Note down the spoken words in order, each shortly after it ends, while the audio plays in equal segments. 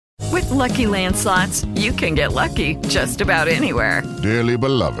Lucky Land Slots, you can get lucky just about anywhere. Dearly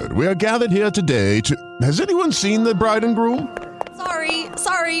beloved, we are gathered here today to... Has anyone seen the bride and groom?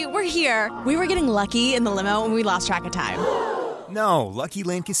 Sorry, we're here. We were getting lucky in the limo and we lost track of time. No, Lucky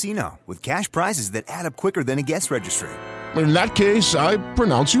Land Casino, with cash prizes that add up quicker than a guest registry. In that case, I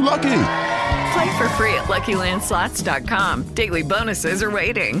pronounce you lucky. Play for free at LuckyLandSlots.com. Daily bonuses are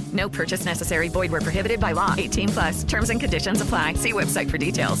waiting. No purchase necessary. Void where prohibited by law. 18+. Terms and conditions apply. See website for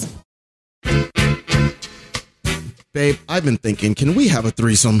details. Babe, I've been thinking, can we have a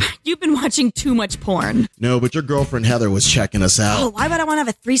threesome? You've been watching too much porn. No, but your girlfriend Heather was checking us out. Oh, why would I want to have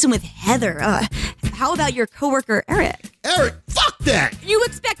a threesome with Heather? How about your coworker, Eric? Eric, fuck that! You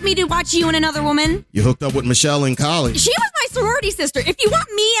expect me to watch you and another woman? You hooked up with Michelle in college. She was my sorority sister. If you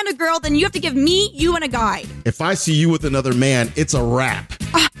want me and a girl, then you have to give me, you, and a guy. If I see you with another man, it's a wrap.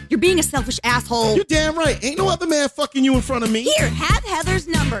 You're being a selfish asshole. You're damn right. Ain't no other man fucking you in front of me. Here, have Heather's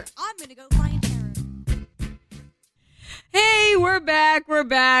number. I'm going to go find Eric. Hey, we're back.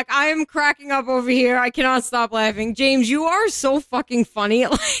 I am cracking up over here. I cannot stop laughing. James, you are so fucking funny.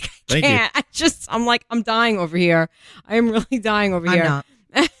 Like, I can't. I'm dying over here. I am really dying over here. I'm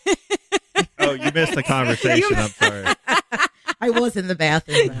not. Oh, you missed the conversation. I'm sorry. I was in the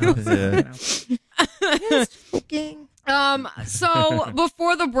bathroom. Joking. So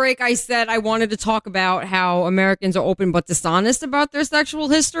before the break, I said I wanted to talk about how Americans are open but dishonest about their sexual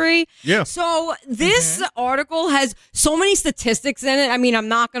history. Yeah. So this article has so many statistics in it. I mean, I'm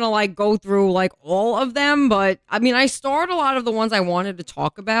not going to go through all of them, but I mean, I starred a lot of the ones I wanted to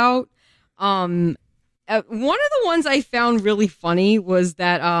talk about. One of the ones I found really funny was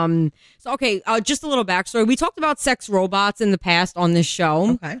that, just a little backstory. We talked about sex robots in the past on this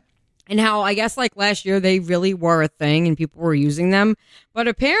show. Okay. And how I guess last year they really were a thing and people were using them. But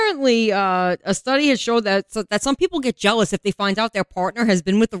apparently a study has showed that some people get jealous if they find out their partner has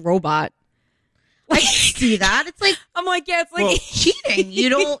been with a robot. I see that. It's like, I'm like, yeah, it's like cheating. You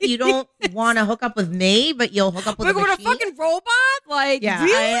don't want to hook up with me, but you'll hook up with a fucking robot?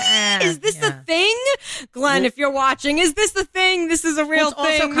 Really? Is this the thing? Glenn, if you're watching, is this the thing? This is a real thing.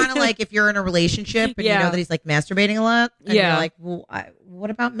 It's also kind of like if you're in a relationship and you know that he's masturbating a lot. And you're like, well, what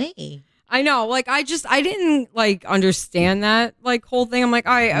about me? I know. I didn't understand that whole thing. I'm like,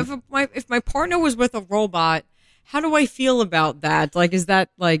 all right, if my partner was with a robot, how do I feel about that? Is that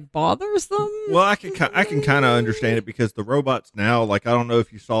bothersome? Well, I can kind of understand it because the robots now, I don't know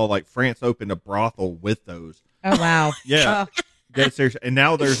if you saw, France opened a brothel with those. Oh wow! Yeah, dead serious. And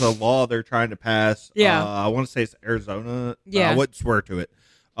now there's a law they're trying to pass. Yeah, I want to say it's Arizona. Yeah, I wouldn't swear to it.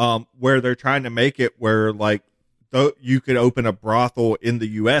 Where they're trying to make it where you could open a brothel in the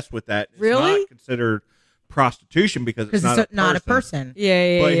U.S. with that. It's really not considered prostitution because it's not a person.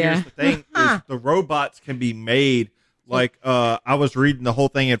 Yeah. But here's the thing: is the robots can be made I was reading the whole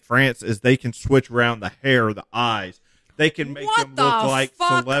thing in France is they can switch around the hair, the eyes. They can make them look like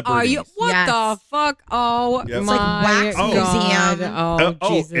celebrities. What the fuck? Oh yep. my wax God! museum.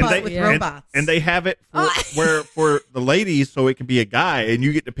 Jesus! And with robots. And they have it for the ladies, so it can be a guy, and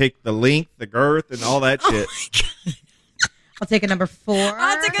you get to pick the length, the girth, and all that shit. I'll take a number 4.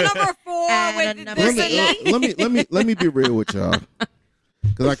 I'll take a number 4 with number let me be real with y'all,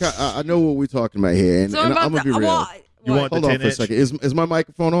 because I know what we're talking about here, and I'm gonna be real. You want Hold on for a second. Is my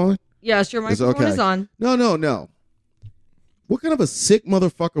microphone on? Yes, your microphone is on. No. What kind of a sick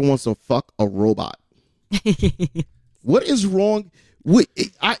motherfucker wants to fuck a robot? What is wrong?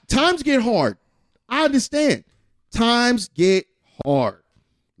 Times get hard. I understand. Times get hard,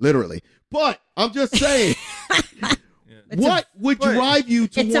 literally. But I'm just saying. What would drive you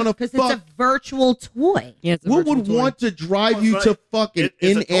to want to fuck? Because it's a virtual toy. Yeah, what would want to drive you to fuck an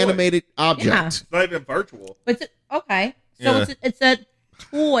inanimated object? Yeah. It's not even virtual. Okay. So it's a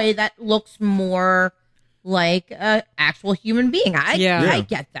toy that looks more like an actual human being. I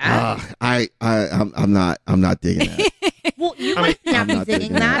get that. I'm not digging that. Well, you might not be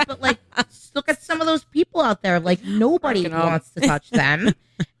digging that, but look at some of those people out there. Nobody wants to touch them,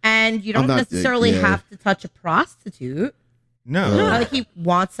 and you don't necessarily have to touch a prostitute. No. He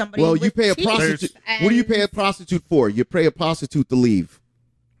wants somebody. Well, you pay a teeth. prostitute. What do you pay a prostitute for? You pay a prostitute to leave.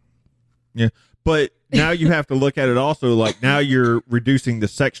 Yeah, but now you have to look at it also now you're reducing the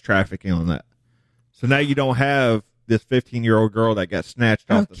sex trafficking on that. So now you don't have this 15-year-old girl that got snatched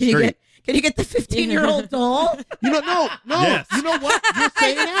off the street. Can you get the 15-year-old doll? No. Yes. You know what? You're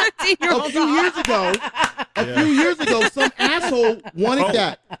saying that? A few years ago, some asshole wanted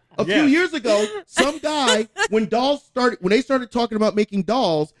that. A few years ago, some guy, when they started talking about making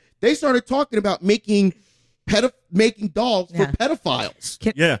dolls, they started talking about making dolls for pedophiles.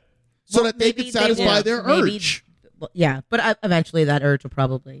 So that they could satisfy their urge. But eventually that urge will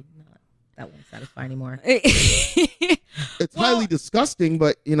probably not that won't satisfy anymore. It's highly disgusting,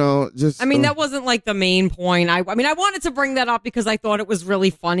 but just. I mean, that wasn't like the main point. I mean, I wanted to bring that up because I thought it was really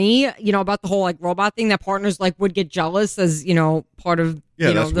funny, about the whole like robot thing that partners like would get jealous as part of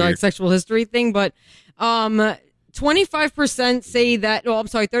the like sexual history thing. But 25% say that. Oh, I'm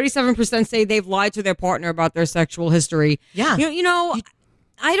sorry, 37% say they've lied to their partner about their sexual history. Yeah,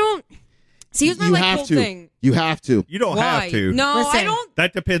 I don't. See, here's my whole thing. You have to. You don't have to. No, Listen, I don't.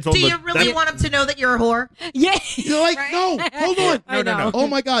 That depends on. Do you really want him to know that you're a whore? Yeah. You're like, no, hold on. No. Oh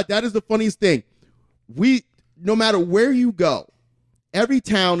my God, that is the funniest thing. No matter where you go, every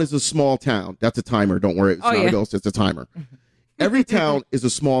town is a small town. That's a timer. Don't worry. It's not a ghost. It's a timer. Every town is a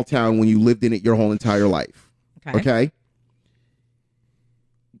small town when you lived in it your whole entire life. Okay?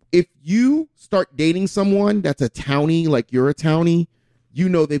 If you start dating someone that's a townie, like you're a townie,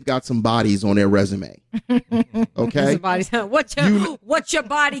 they've got some bodies on their resume. Okay? What's your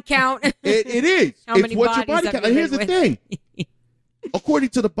body count? It is. How many what's your bodies body count. have And you here's the been thing. According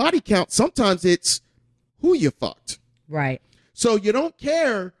to the body count, sometimes it's who you fucked. Right. So you don't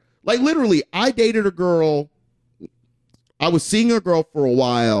care. Like literally, I dated a girl. I was seeing a girl for a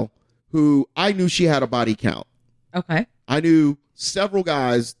while who I knew she had a body count. Okay. I knew several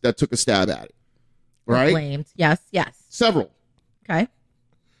guys that took a stab at it. Right? Claimed. Yes. Several. Okay.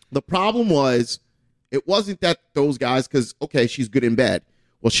 The problem was, it wasn't that those guys, because, okay, she's good in bed.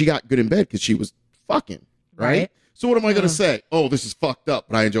 Well, she got good in bed because she was fucking, right? So what am I going to say? Oh, this is fucked up,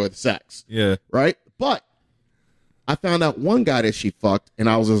 but I enjoy the sex. Yeah. Right? But I found out one guy that she fucked, and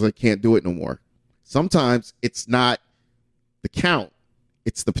I was just like, can't do it no more. Sometimes it's not the count.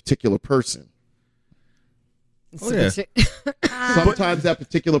 It's the particular person. Sometimes that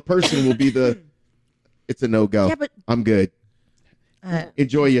particular person will be it's a no-go. Yeah, but I'm good.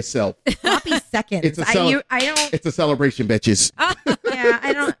 Enjoy yourself. Sloppy seconds. It's a celebration, bitches. Yeah,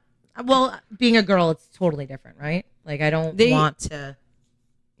 I don't. Well, being a girl, it's totally different, right? Like, I don't want to.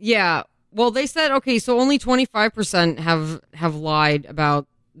 Yeah. Well, they said, okay, so only 25% have lied about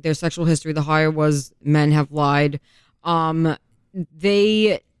their sexual history. The higher was men have lied.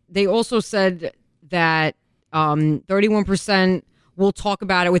 They also said that 31% will talk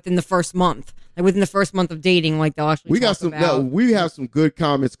about it within the first month. Like within the first month of dating, like they'll actually. We have some good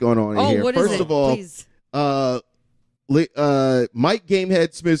comments going on in here. First of all, Mike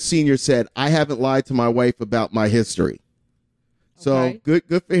Gamehead Smith Sr. said, "I haven't lied to my wife about my history." So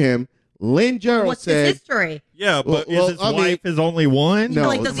good for him. Lynn Gerald said, his history? Yeah, but his wife is only one?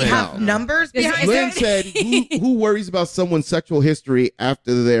 No, does he have numbers behind Lynn said, who worries about someone's sexual history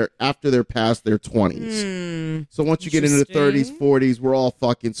after they're past their 20s? So once you get into the 30s, 40s, we're all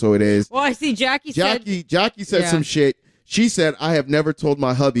fucking, so it is. Well, I see Jackie said some shit. She said, I have never told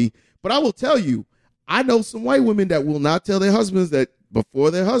my hubby, but I will tell you, I know some white women that will not tell their husbands that before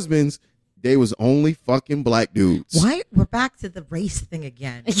their husbands, they was only fucking black dudes. Why? We're back to the race thing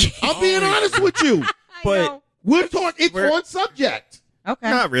again. I'm being honest with you. But we're talking, it's on subject. Okay.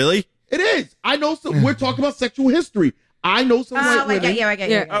 Not really. It is. I know some, we're talking about sexual history. I know some white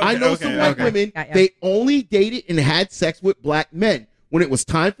women. I know some white women, they only dated and had sex with black men. When it was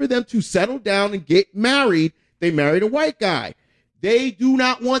time for them to settle down and get married, they married a white guy. They do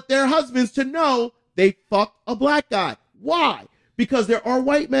not want their husbands to know they fucked a black guy. Why? Because there are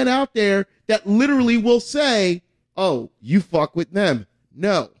white men out there that literally will say, oh, you fuck with them.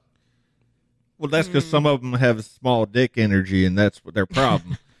 No. Well, that's because some of them have small dick energy, and that's their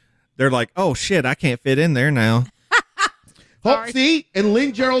problem. They're like, oh, shit, I can't fit in there now. See? And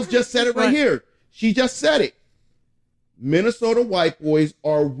Lynn Gerald's just said it right here. She just said it. Minnesota white boys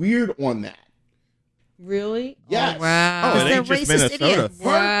are weird on that. Really? Yes. Oh, wow. Oh, it ain't just Minnesota. She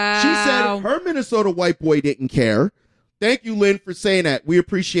said her Minnesota white boy didn't care. Thank you, Lynn, for saying that. We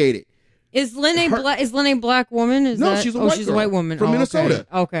appreciate it. Is Lynn a black woman? She's a white she's girl a white woman from Minnesota.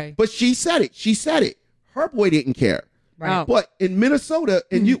 Okay. But she said it. She said it. Her boy didn't care. Right. But in Minnesota,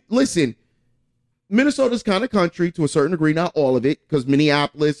 and you listen, Minnesota's kind of country to a certain degree, not all of it, because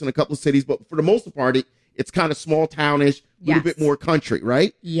Minneapolis and a couple of cities, but for the most part, it's kind of small townish, a little bit more country,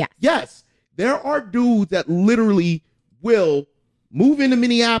 right? Yeah. Yes. There are dudes that literally will move into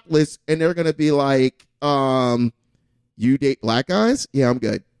Minneapolis and they're going to be like, you date black guys? Yeah, I'm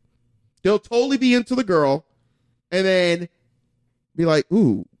good. They'll totally be into the girl and then be like,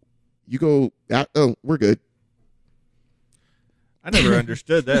 ooh, you go, oh, we're good. I never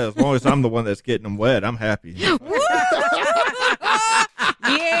understood that. As long as I'm the one that's getting them wet, I'm happy. Yeah, buddy.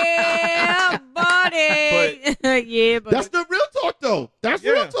 Yeah, buddy. That's the real talk, though. That's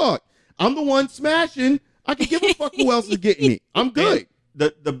real talk. I'm the one smashing. I can give a fuck who else is getting me. I'm good.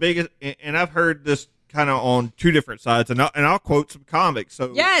 And the biggest, and I've heard this kind of on two different sides, and I'll quote some comics.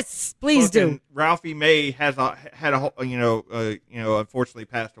 So yes, please do. Ralphie May had a whole, unfortunately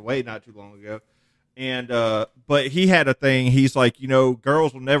passed away not too long ago, and but he had a thing. He's like,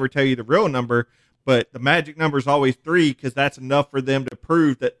 girls will never tell you the real number, but the magic number is always 3 because that's enough for them to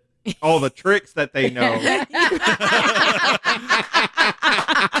prove that all the tricks that they know.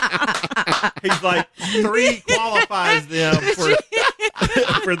 He's like 3 qualifies them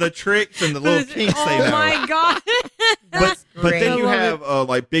for the tricks and the little kinks they know. Oh my god! But then you have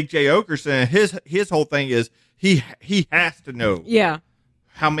like Big J Okerson. His whole thing is he has to know. Yeah.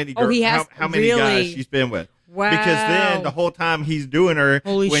 How many girls? How many guys she's been with? Wow. Because then the whole time he's doing her,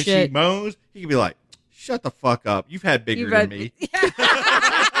 when she moans, he can be like, "Shut the fuck up! You've had bigger than me."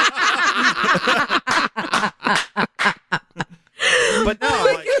 But no,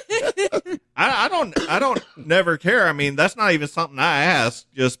 like, I don't never care. I mean, that's not even something I ask,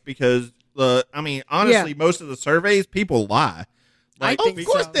 just because honestly, most of the surveys people lie. Like, of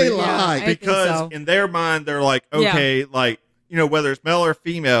course they lie because in their mind they're like, okay, like whether it's male or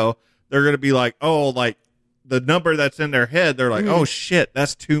female, they're gonna be like, oh, like the number that's in their head, they're like, oh shit,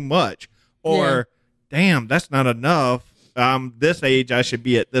 that's too much, or damn, that's not enough. This age, I should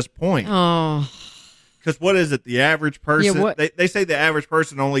be at this point. Oh. Because what is it? The average person, they say the average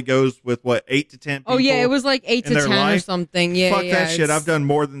person only goes with 8 to 10 people. Oh yeah, it was like 8 to 10 or something. Yeah, fuck that shit. I've done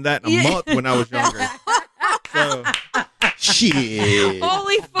more than that in a month when I was younger. So shit.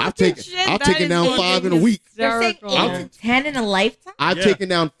 Holy fucking shit! I've taken down 5 in a week. They're saying 8 to 10 in a lifetime. I've taken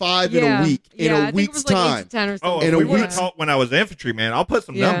down 5 in a week. In a week's time. In a week. When I was infantry, man, I'll put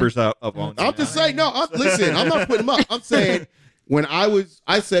some numbers up on. I'll just say listen. I'm not putting them up. I'm saying. When I was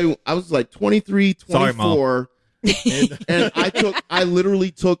like 23, 24, and I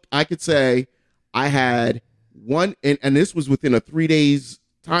literally took, I could say I had one, and this was within a 3 days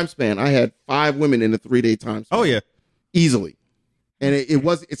time span. I had 5 women in a 3 day time span. Oh yeah. Easily. And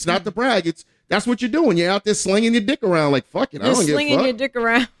it's not to brag. That's what you're doing. You're out there slinging your dick around like, fuck it. I don't give a fuck. Slinging your dick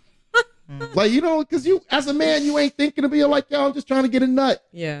around. Like, because you, as a man, you ain't thinking of being like, yo, I'm just trying to get a nut.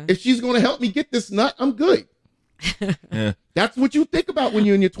 Yeah. If she's going to help me get this nut, I'm good. Yeah. That's what you think about when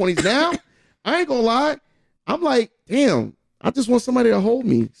you're in your 20s. Now, I ain't gonna lie. I'm like, damn, I just want somebody to hold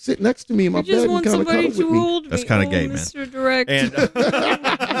me, sit next to me in my bed and kind of cuddle with me. That's kind of gay, man. MisterDirect. And,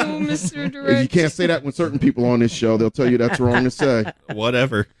 MisterDirect. You can't say that when certain people on this show. They'll tell you that's wrong to say.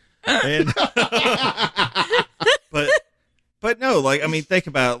 Whatever. And, but no, like, I mean, think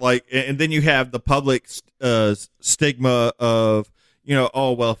about it, like, and then you have the public stigma of,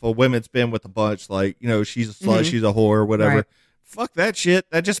 oh, well, if a woman's been with a bunch, like, she's a slut, she's a whore, whatever. Right. Fuck that shit.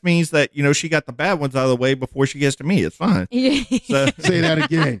 That just means that, she got the bad ones out of the way before she gets to me. It's fine. So, say that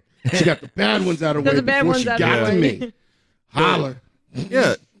again. She got the bad ones out of the way before she got to me. Holler.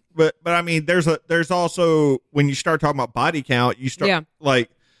 Yeah. But I mean, there's also, when you start talking about body count, you start like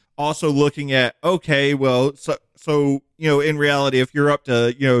also looking at, okay, well, so in reality, if you're up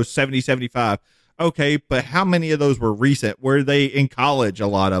to, 70, 75, okay, but how many of those were recent? Were they in college? A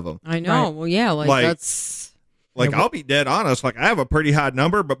lot of them. I know. Right. Well, yeah, like that's... Like, I'll be dead honest. Like, I have a pretty high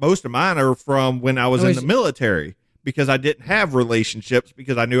number, but most of mine are from when I was in the military because I didn't have relationships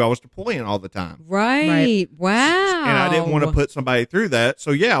because I knew I was deploying all the time. Right. Wow. And I didn't want to put somebody through that.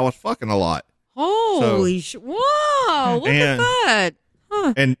 So, yeah, I was fucking a lot. Holy shit. Whoa. Look at that.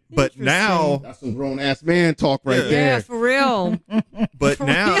 Huh. But now... That's some grown-ass man talk right there. Yeah, for real. But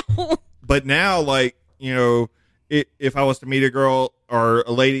now, like, if I was to meet a girl or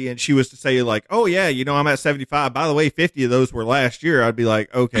a lady and she was to say, like, oh, yeah, I'm at 75. By the way, 50 of those were last year. I'd be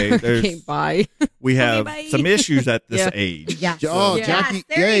like, okay, bye. We have some issues at this age. Yeah. Oh, Jackie,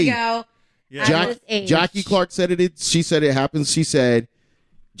 there you go. Yeah. Jackie Clark said it. She said it happens. She said,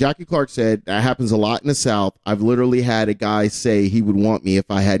 Jackie Clark said, that happens a lot in the South. I've literally had a guy say he would want me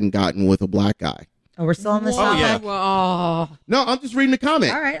if I hadn't gotten with a black guy. Oh, we're still on the South. Yeah. Oh. No, I'm just reading the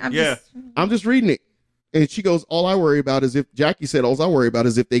comment. All right. I'm just reading it. And she goes, all I worry about is if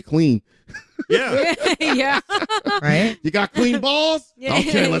they clean. Yeah. Yeah. Right? You got clean balls?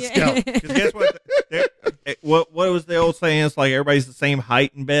 Okay, let's go. Because guess what? What was the old saying? It's like everybody's the same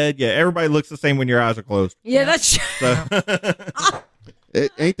height in bed. Yeah, everybody looks the same when your eyes are closed. Yeah, that's true. So.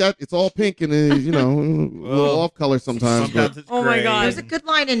 It's all pink and, a little off color sometimes. It's oh, my God. There's a good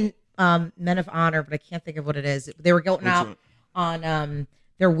line in Men of Honor, but I can't think of what it is. They were going out on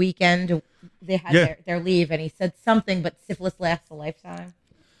their weekend. They had their leave, and he said something, but syphilis lasts a lifetime.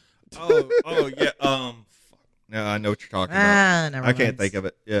 Oh yeah. No, I know what you're talking about. I can't think of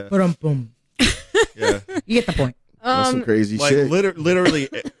it. Yeah. Boom. Yeah. You get the point. That's some crazy shit. Literally,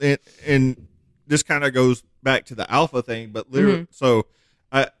 and this kind of goes back to the alpha thing, but literally, so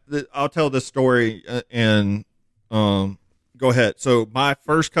I'll tell this story and go ahead. So my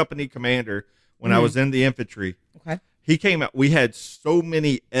first company commander, when I was in the infantry, he came out. We had so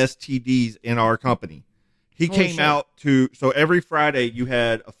many STDs in our company. He came out so every Friday you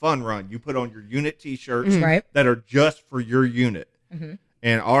had a fun run. You put on your unit T-shirts that are just for your unit.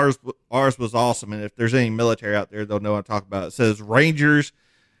 And ours was awesome. And if there's any military out there, they'll know what I'm talking about. It says Rangers,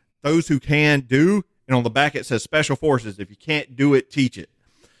 those who can do. And on the back it says Special Forces. If you can't do it, teach it.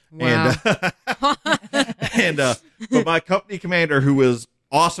 Wow. But my company commander, who was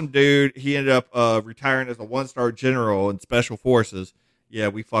awesome dude, he ended up retiring as a 1-star general in Special Forces. Yeah,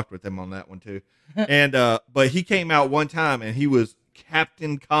 we fucked with him on that one too. And but he came out one time and he was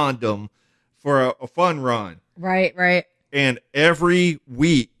Captain Condom for a fun run. Right. And every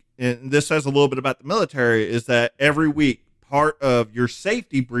week, and this says a little bit about the military, is that every week part of your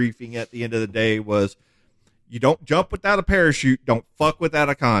safety briefing at the end of the day was you don't jump without a parachute, don't fuck without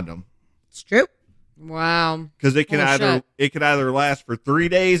a condom. It's true. Wow. Because it can either last for 3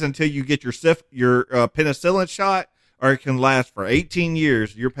 days until you get your penicillin shot, or it can last for 18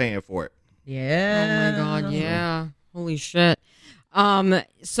 years. You're paying for it. Yeah. Oh my God. Yeah. Holy shit. So one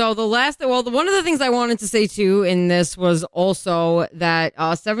of the things I wanted to say too in this was also that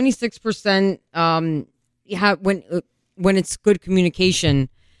 76% when it's good communication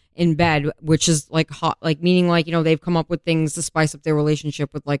in bed, which is like hot, like meaning like, you know, they've come up with things to spice up their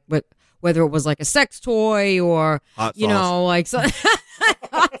relationship with like whether it was like a sex toy or hot you sauce. Know, like so.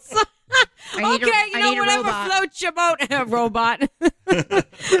 Whatever robot. floats your boat, robot.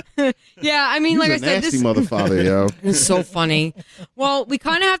 Yeah, I mean, He's like a I said, nasty motherfucker, yo. It's so funny. Well, we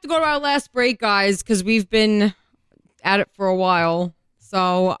kind of have to go to our last break, guys, because we've been at it for a while.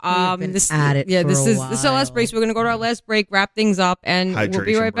 So, this is our last break. So we're gonna go to our last break, wrap things up, and we'll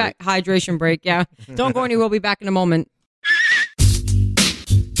be right back. Hydration break. Yeah, don't go anywhere. We'll be back in a moment.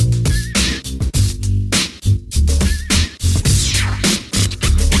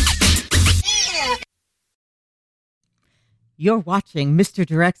 You're watching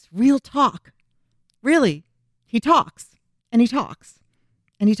MisterDirect's Real Talk. Really, he talks, and he talks,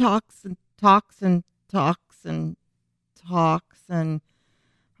 and he talks, and talks, and talks, and talks, and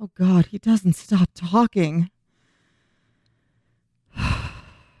oh God, he doesn't stop talking.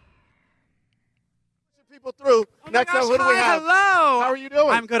 People through. Oh Next up, who do we have? Hello. How are you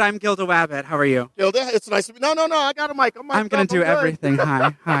doing? I'm good. I'm Gilda Wabbit. How are you? Gilda, it's nice to be. No. I got a mic. I'm going to do everything.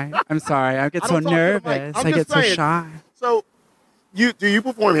 Hi. I'm sorry. I get so nervous. I get so shy. So, do you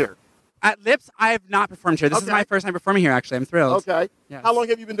perform here? At Lips, I have not performed here. This is my first time performing here, actually. I'm thrilled. Okay. Yes. How long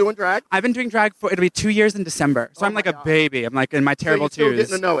have you been doing drag? I've been doing drag it'll be 2 years in December. So I'm like a baby. I'm like in my terrible so you're still twos.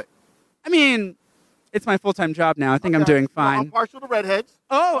 getting to know it. I mean, it's my full-time job now. I think I'm doing fine. Well, I'm partial to redheads.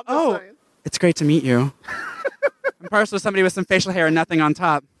 Oh. It's great to meet you. I'm partial to somebody with some facial hair and nothing on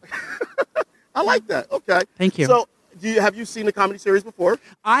top. I like that. Okay. Thank you. So, have you seen the comedy series before?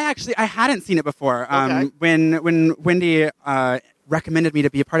 I hadn't seen it before. Okay. When Wendy recommended me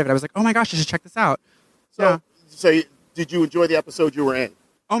to be a part of it, I was like, oh my gosh, I should check this out. So did you enjoy the episode you were in?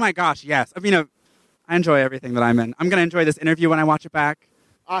 Oh my gosh, yes. I mean, I enjoy everything that I'm in. I'm going to enjoy this interview when I watch it back.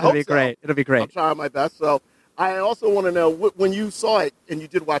 It'll be great. It'll be great. I'm trying my best. So I also want to know, when you saw it and you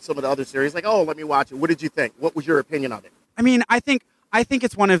did watch some of the other series, like, oh, let me watch it. What did you think? What was your opinion of it? I mean, I think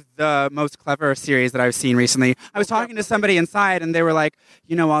it's one of the most clever series that I've seen recently. I was talking to somebody inside, and they were like,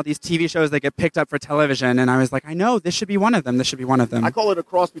 all these TV shows that get picked up for television, and I was like, I know, this should be one of them. This should be one of them. I call it a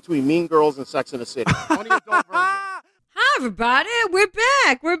cross between Mean Girls and Sex and the City. Funny adult version. Hi, everybody.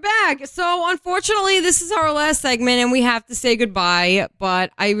 We're back. So, unfortunately, this is our last segment, and we have to say goodbye.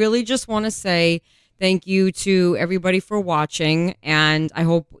 But I really just want to say thank you to everybody for watching, and I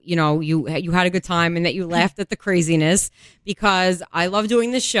hope you had a good time and that you laughed at the craziness, because I love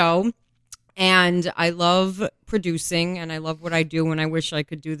doing this show, and I love producing, and I love what I do, and I wish I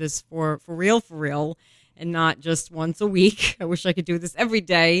could do this for real, and not just once a week. I wish I could do this every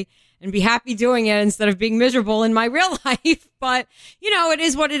day and be happy doing it instead of being miserable in my real life. But, it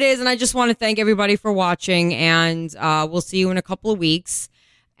is what it is, and I just want to thank everybody for watching, and we'll see you in a couple of weeks.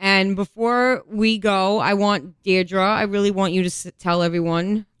 And before we go, I really want you to tell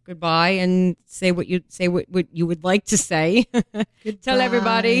everyone goodbye and say what you would like to say. Tell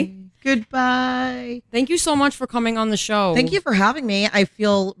everybody. Goodbye. Thank you so much for coming on the show. Thank you for having me. I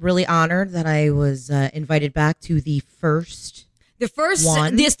feel really honored that I was invited back to the first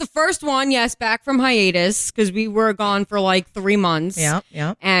one. Yes, the first one, yes, back from hiatus, because we were gone for like 3 months. Yeah.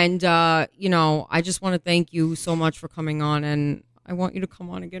 And, I just want to thank you so much for coming on, and I want you to come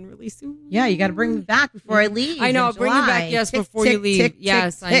on again really soon. Yeah, you got to bring me back before I leave. I know, bring you back, yes, before you leave.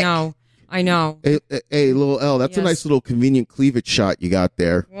 Yes, I know. I know. Hey, Lil L, that's a nice little convenient cleavage shot you got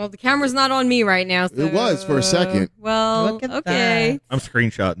there. Well, the camera's not on me right now. So, it was for a second. Well, okay. I'm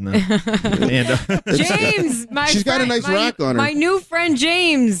screenshotting that. And, James, she's got a nice rack on her. My new friend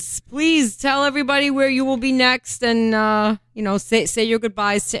James, please tell everybody where you will be next, and say your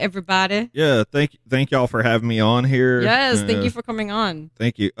goodbyes to everybody. Yeah, thank y'all for having me on here. Yes, thank you for coming on.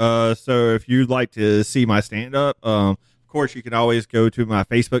 Thank you. So if you'd like to see my stand up, of course you can always go to my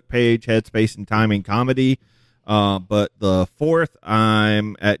Facebook page, Headspace and Timing Comedy. But the 4th,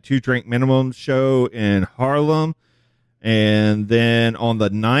 I'm at 2 Drink Minimum show in Harlem. And then on the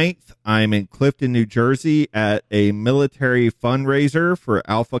 9th, I'm in Clifton, New Jersey at a military fundraiser for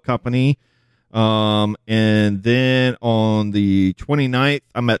Alpha Company. And then on the 29th,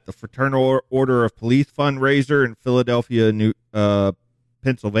 I'm at the Fraternal Order of Police fundraiser in Philadelphia,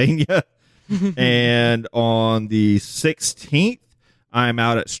 Pennsylvania. And on the 16th, I'm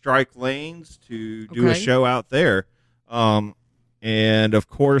out at Strike Lanes to do a show out there. And of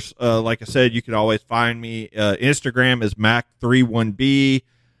course, like I said, you can always find me. Instagram is Mac31B.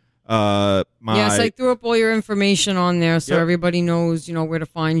 Yes, I threw up all your information on there, so everybody knows, where to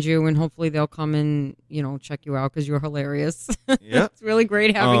find you, and hopefully they'll come and, check you out because you're hilarious. Yeah, it's really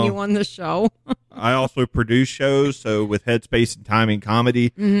great having you on the show. I also produce shows, so with Headspace and Timing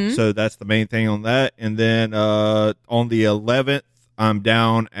Comedy, so that's the main thing on that. And then on the 11th, I'm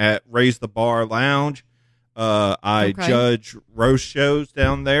down at Raise the Bar Lounge. I judge roast shows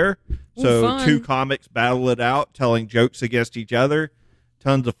down there. So 2 comics battle it out, telling jokes against each other.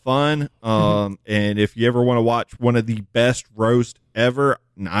 Tons of fun. And if you ever want to watch one of the best roast ever,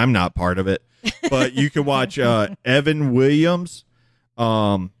 I'm not part of it, but you can watch Evan Williams.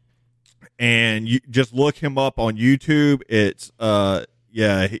 And you just look him up on YouTube. It's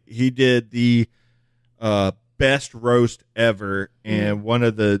he did the best roast ever, and one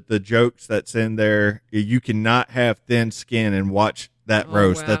of the jokes that's in there, you cannot have thin skin and watch that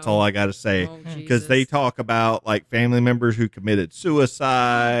roast. Wow. That's all I got to say, because they talk about like family members who committed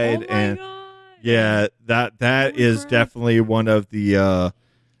suicide, and that is definitely one of the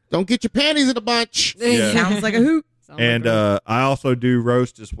don't get your panties in a bunch. Sounds like a hoot. And I also do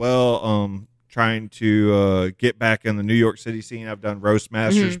roast as well. Trying to get back in the New York City scene. I've done roast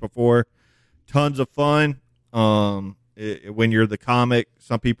masters before. Tons of fun. When you're the comic,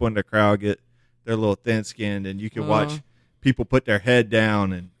 some people in the crowd they're a little thin skinned, and you can watch people put their head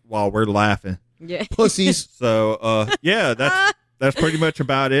down and while we're laughing. Yeah. Pussies. So that's pretty much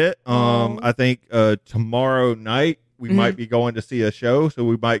about it. I think tomorrow night we might be going to see a show, so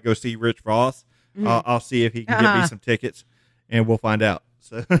we might go see Rich Ross. I'll see if he can get me some tickets, and we'll find out.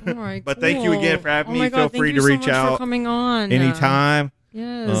 So, but thank you again for having me. Feel free to reach out for coming on anytime.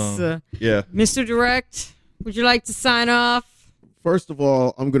 Yes. Mr. Direct, would you like to sign off? First of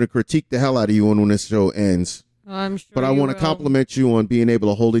all, I'm going to critique the hell out of you when this show ends. I'm sure. But I want to compliment you on being able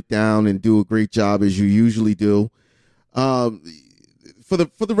to hold it down and do a great job as you usually do. For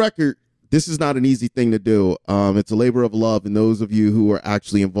the record, this is not an easy thing to do. It's a labor of love, and those of you who are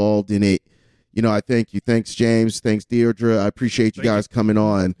actually involved in it, I thank you. Thanks, James. Thanks, Deirdre. I appreciate you guys coming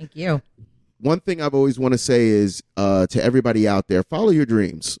on. Thank you. One thing I've always want to say is to everybody out there, follow your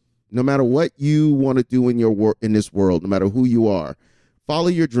dreams. No matter what you want to do in this world, no matter who you are, follow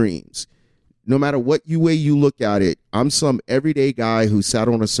your dreams. No matter what way you look at it, I'm some everyday guy who sat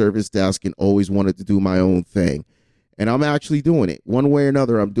on a service desk and always wanted to do my own thing. And I'm actually doing it. One way or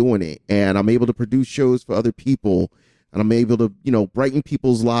another, I'm doing it. And I'm able to produce shows for other people. And I'm able to, brighten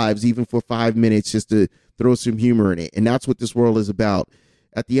people's lives even for 5 minutes just to throw some humor in it. And that's what this world is about.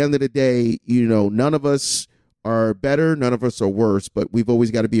 At the end of the day, none of us are better. None of us are worse. But we've always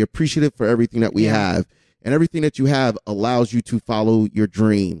got to be appreciative for everything that we have. And everything that you have allows you to follow your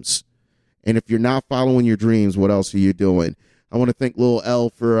dreams. And if you're not following your dreams, what else are you doing? I want to thank Lil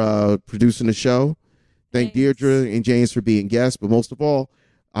L for producing the show. Thank Deirdre and James for being guests. But most of all,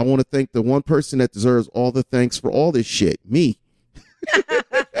 I want to thank the one person that deserves all the thanks for all this shit, me. Okay,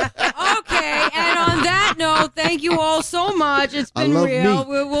 and on that note, thank you all so much. It's been real.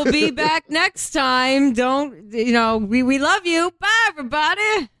 We'll be back next time. We love you. Bye,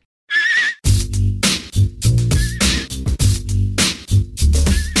 everybody.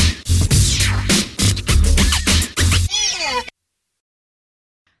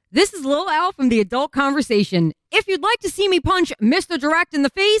 This is Lil Al from The Adult Conversation. If you'd like to see me punch Mr. Direct in the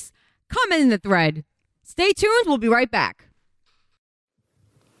face, comment in the thread. Stay tuned. We'll be right back.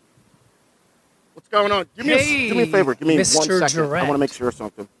 What's going on? Do me a favor. Give me Mr. 1 second. Direct. I want to make sure of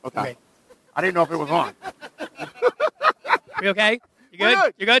something. Okay. I didn't know if it was on. You okay? You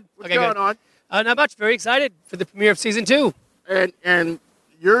good? You good? What's going on? Not much. Very excited for the premiere of season 2. And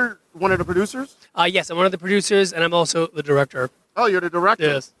you're one of the producers? Yes, I'm one of the producers, and I'm also the director. Oh, you're the director?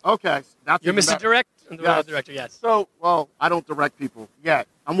 Yes. Okay. That's You're even Mr. better. Direct? I'm the Yes. director, yes. So, well, I don't direct people yet.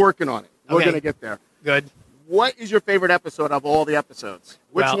 I'm working on it. We're Okay. going to get there. Good. What is your favorite episode of all the episodes?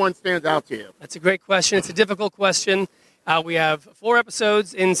 Which Well, one stands out to you? That's a great question. It's a difficult question. We have 4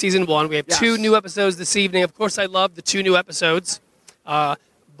 episodes in season 1. We have 2 new episodes this evening. Of course, I love the 2 new episodes.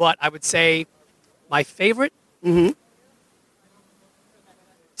 But I would say my favorite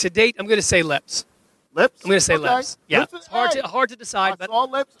to date, I'm going to say Lips. Lips? I'm going to say Okay. Lips. Yeah, Lips is- it's hard to decide. But All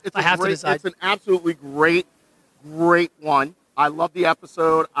Lips. It's I have to great, decide. It's an absolutely great one. I love the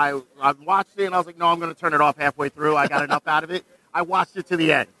episode. I watched it and I was like, no, I'm going to turn it off halfway through. I got enough out of it. I watched it to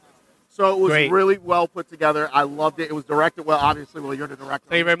the end. So it was Great. really well put together. I loved it. It was directed well. Obviously, well, you're the director.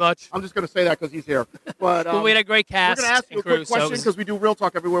 Thank you very much. I'm just going to say that because he's here. But Well, we had a great cast We're going to ask you a and crew, quick so it question was- because we do Real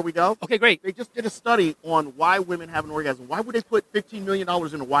Talk everywhere we go. Okay, great. They just did a study on why women have an orgasm. Why would they put $15 million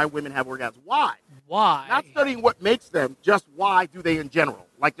into why women have orgasms? Why? Why? Not studying what makes them, just why do they in general,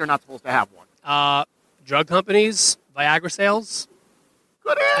 like they're not supposed to have one. Drug companies, Viagra sales.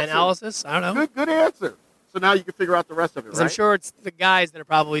 Good answer. Analysis. I don't know. Good answer. So now you can figure out the rest of it, 'Cause right? I'm sure it's the guys that are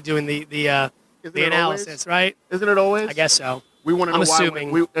probably doing the Isn't it analysis, always? right? Isn't it always? I guess so. We want to know I'm why.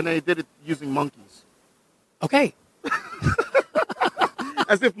 assuming. And they did it using monkeys. Okay.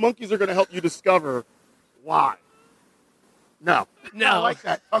 As if monkeys are going to help you discover why. No. No. I like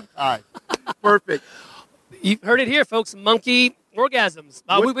that. Tongue tied. Perfect. You've heard it here, folks. Monkey orgasms.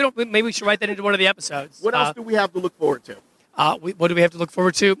 Maybe we should write that into one of the episodes. What else do we have to look forward to? What do we have to look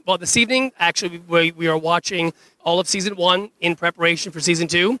forward to? Well, this evening, actually, we are watching all of season 1 in preparation for season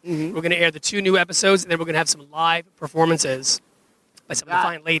 2. Mm-hmm. We're going to air the 2 new episodes, and then we're going to have some live performances by some of the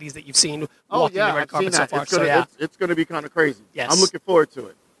fine ladies that you've seen walking the red I've seen carpet so that. far. It's gonna, it's going to be kind of crazy. Yes. I'm looking forward to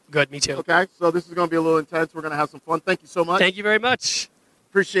it. Good, me too. Okay, so this is going to be a little intense. We're going to have some fun. Thank you so much. Thank you very much.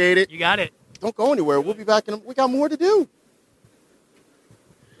 Appreciate it. You got it. Don't go anywhere. We'll be back, and we got more to do.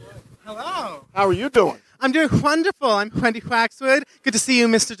 Hello. How are you doing? I'm doing wonderful. I'm Wendy Waxwood. Good to see you,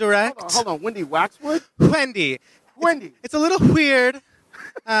 Mr. Direct. Hold on. Wendy Waxwood? Wendy. It's a little weird,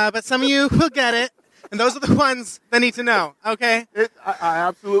 but some of you will get it. And those are the ones that need to know, okay? I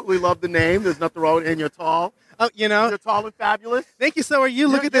absolutely love the name. There's nothing wrong with it. And you're tall. Oh, you know. You're tall and fabulous. Thank you. So are you.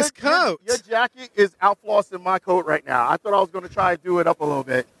 Look at this coat. Your jacket is outflossing my coat right now. I thought I was going to try to do it up a little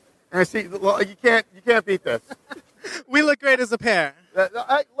bit. And I see, well, you can't beat this. We look great as a pair.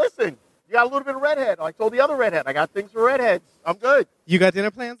 Listen, you got a little bit of redhead. I told the other redhead, I got things for redheads. I'm good. You got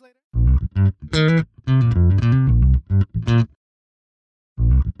dinner plans later?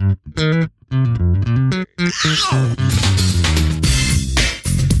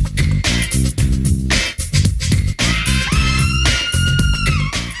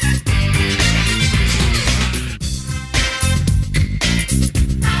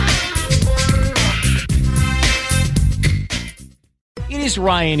 It is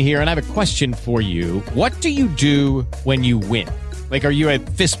Ryan here, and I have a question for you. What do you do when you win? Like, are you a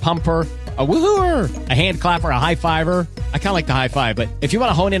fist pumper, a woohooer, a hand clapper, a high fiver? I kind of like the high five, but if you want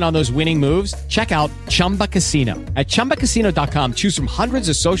to hone in on those winning moves, check out Chumba Casino. At ChumbaCasino.com, choose from hundreds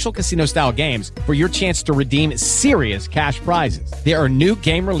of social casino-style games for your chance to redeem serious cash prizes. There are new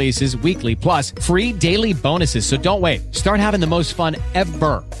game releases weekly, plus free daily bonuses, so don't wait. Start having the most fun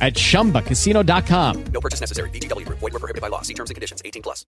ever at ChumbaCasino.com. No purchase necessary. VGW Group. Void where prohibited by law. See terms and conditions. 18+.